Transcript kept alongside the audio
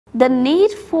The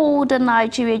need for the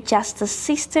Nigerian justice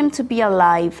system to be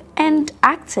alive and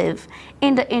active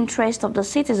in the interest of the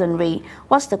citizenry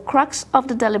was the crux of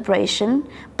the deliberation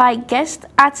by guests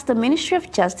at the Ministry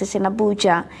of Justice in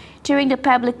Abuja during the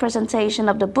public presentation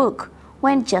of the book,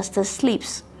 When Justice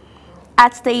Sleeps.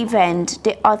 At the event,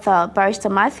 the author, Barrister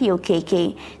Matthew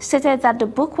Okeke, stated that the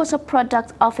book was a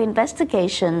product of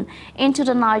investigation into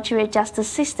the Nigerian justice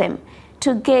system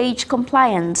to gauge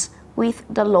compliance with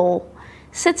the law.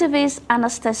 CTV's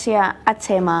Anastasia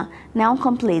Atema now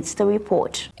completes the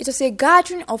report. It was a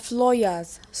gathering of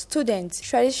lawyers, students,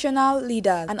 traditional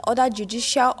leaders, and other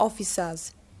judicial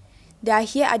officers. They are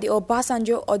here at the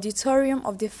Obasanjo Auditorium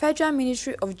of the Federal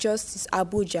Ministry of Justice,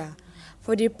 Abuja,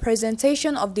 for the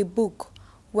presentation of the book,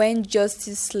 When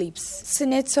Justice Sleeps.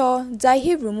 Senator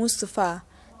Dahiru Mustafa,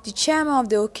 the chairman of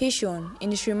the occasion,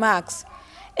 in his remarks,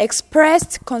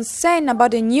 expressed concern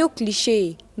about the new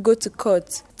cliché, go to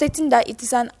court, stating that it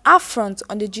is an affront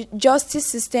on the justice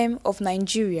system of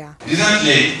Nigeria.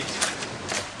 Recently,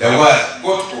 there was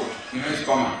go to court, it's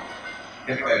common.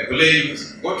 If I blame you,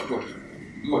 go to court,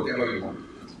 do whatever you want.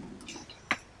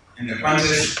 In the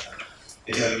context,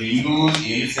 it has been used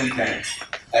in recent times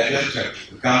as to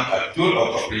become a tool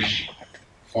of operation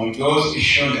on those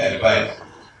issuing advice.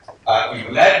 I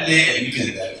gladly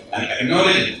admit that and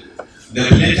acknowledge the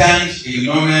blatant,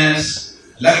 ignominious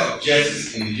lack of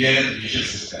justice in the Nigerian judicial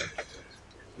system,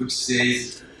 which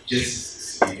says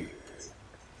justice is needed.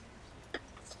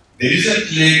 The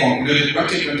recently concluded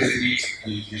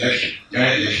 2023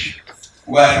 general election,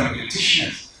 where some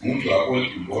politicians moved to avoid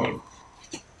involved,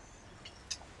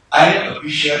 iron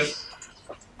officials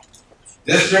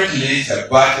desperately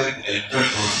subverted electoral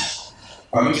process,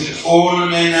 permitted all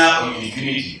manner of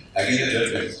impunity against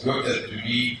the electors to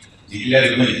be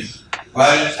declared winners,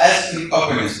 while asking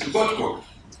opponents to go to court.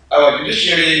 Our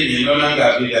judiciary may no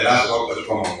longer be the last hope of the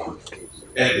common one.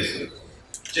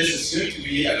 Justice seems to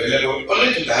be available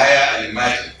only to the higher and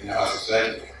mighty in our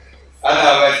society.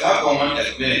 Otherwise, how can one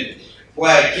explain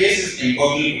why cases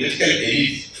involving political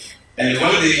elites and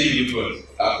wealthy individuals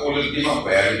are always given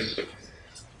priority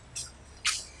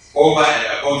over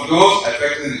and above those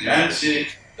affecting the humanity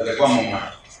of the common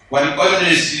man, when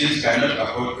ordinary citizens cannot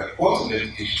afford the cost of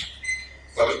education?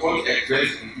 But the court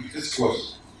expressed in this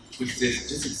course, which says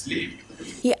justice sleep.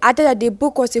 He added that the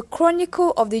book was a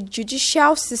chronicle of the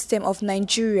judicial system of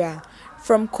Nigeria,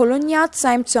 from colonial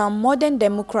time to our modern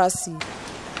democracy.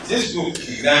 This book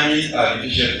examines our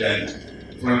judicial journey,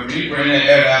 from pre-colonial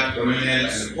era to colonial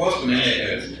and post-colonial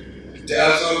eras. They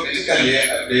also critically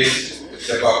address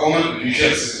the performance of the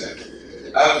judicial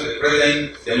system after the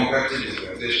present democratic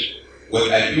dispensation,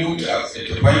 with a view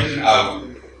to pointing out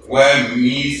where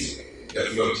means the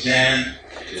blockchain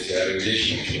is a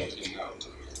relationship.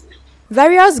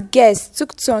 Various guests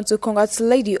took turn to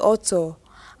congratulate the author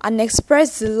and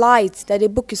express delight that the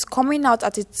book is coming out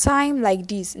at a time like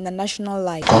this in the national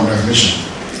life.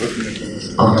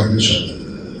 Congratulations.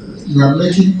 Congratulations. You are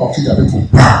making Okeke people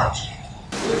proud.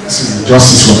 This is the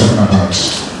justice we're talking about.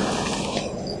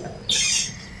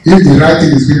 If the right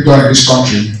thing is being done in this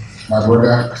country, my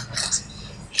brother,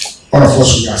 all of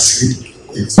us will asleep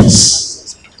in peace.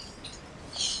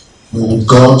 But with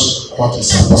God, what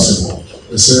is impossible?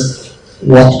 They say,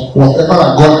 whatever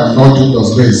that God cannot do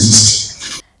does not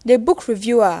exist. The book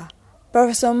reviewer,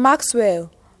 Professor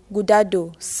Maxwell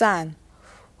Gudado San,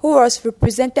 who was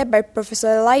represented by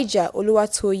Professor Elijah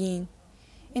Oluwatoyin,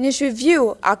 in his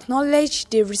review acknowledged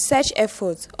the research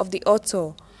efforts of the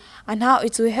author and how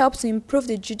it will help to improve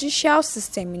the judicial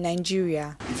system in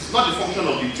Nigeria. It is not the function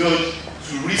of the judge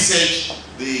to research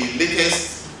the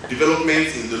latest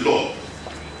developments in the law.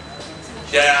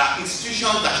 There are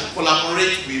institutions that should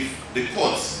collaborate with the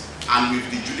courts and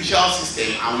with the judicial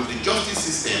system and with the justice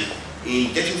system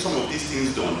in getting some of these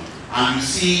things done. And you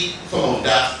see some of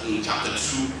that in chapter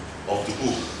 2 of the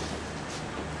book.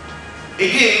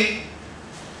 Again,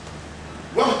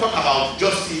 when we talk about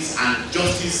justice and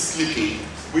justice sleeping,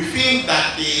 we think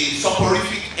that the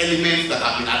soporific elements that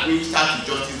have been administered to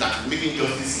justice, that is making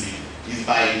justice sleep, is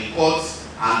by the courts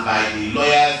and by the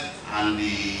lawyers and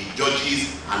the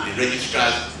judges and the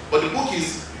registrars. But the book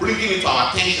is bringing it to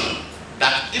our attention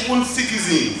that even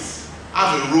citizens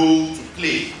have a role to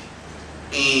play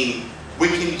in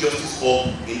waking justice up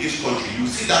in this country. You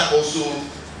see that also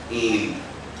in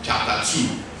chapter 2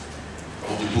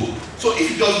 of the book. So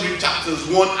if you just read chapters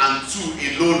 1 and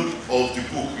 2 alone of the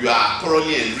book, you are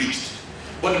thoroughly enriched.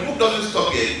 But the book doesn't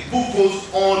stop here. The book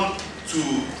goes on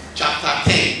to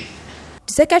chapter 10.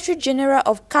 The Secretary General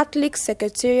of Catholic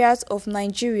Secretariat of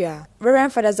Nigeria,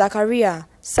 Reverend Father Zachariah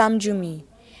Samjumi,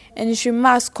 in his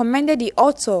remarks commended the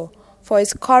author for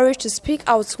his courage to speak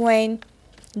out when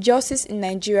justice in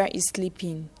Nigeria is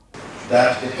sleeping.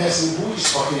 That the person who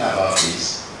is talking about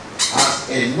this has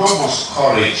enormous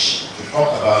courage to talk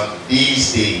about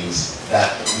these things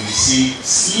that we see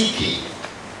sleeping,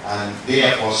 and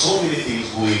therefore so many things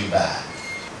going bad.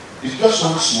 It's just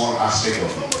one small aspect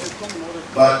of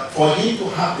it. But for him to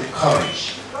have the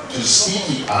courage to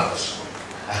speak it out,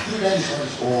 I think that is what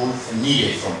is all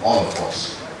needed from all of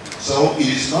us. So it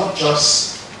is not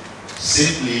just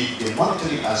simply the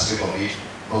monetary aspect of it,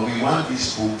 but we want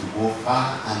this book to go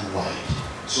far and wide,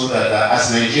 so that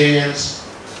as Nigerians,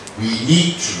 we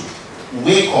need to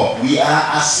wake up. We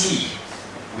are asleep.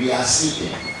 We are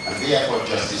sleeping, and therefore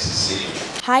justice is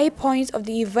sleeping. High point of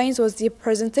the event was the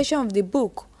presentation of the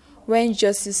book, When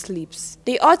Justice Sleeps.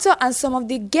 The author and some of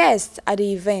the guests at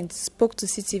the event spoke to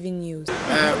CTV News.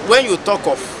 When you talk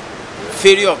of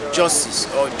failure of justice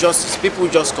or justice, people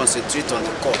just concentrate on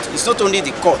the court. It's not only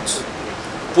the court.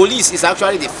 Police is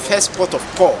actually the first port of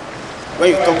call when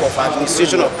you talk of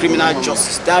administration of criminal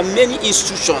justice. There are many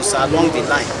institutions along the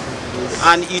line,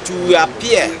 and it will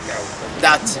appear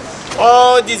that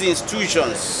all these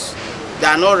institutions, they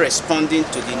are not responding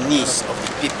to the needs of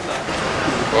the people.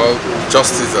 Well,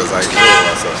 justice, as I know,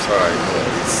 as far as I know,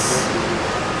 is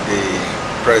the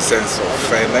presence of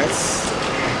fairness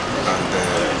and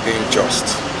being just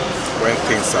when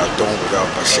things are done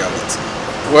without partiality.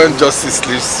 When justice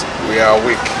sleeps, we are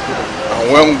awake,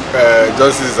 and when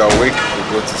justice is awake, we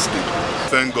go to sleep.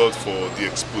 Thank God for the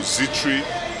expository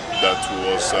that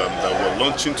we're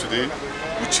launching today,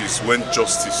 which is When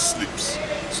Justice Sleeps.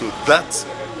 So that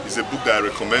is a book that I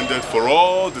recommended for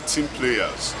all the team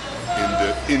players in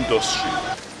the industry.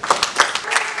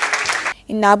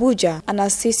 In Abuja,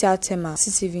 Anastasia Tema,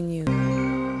 CTV News.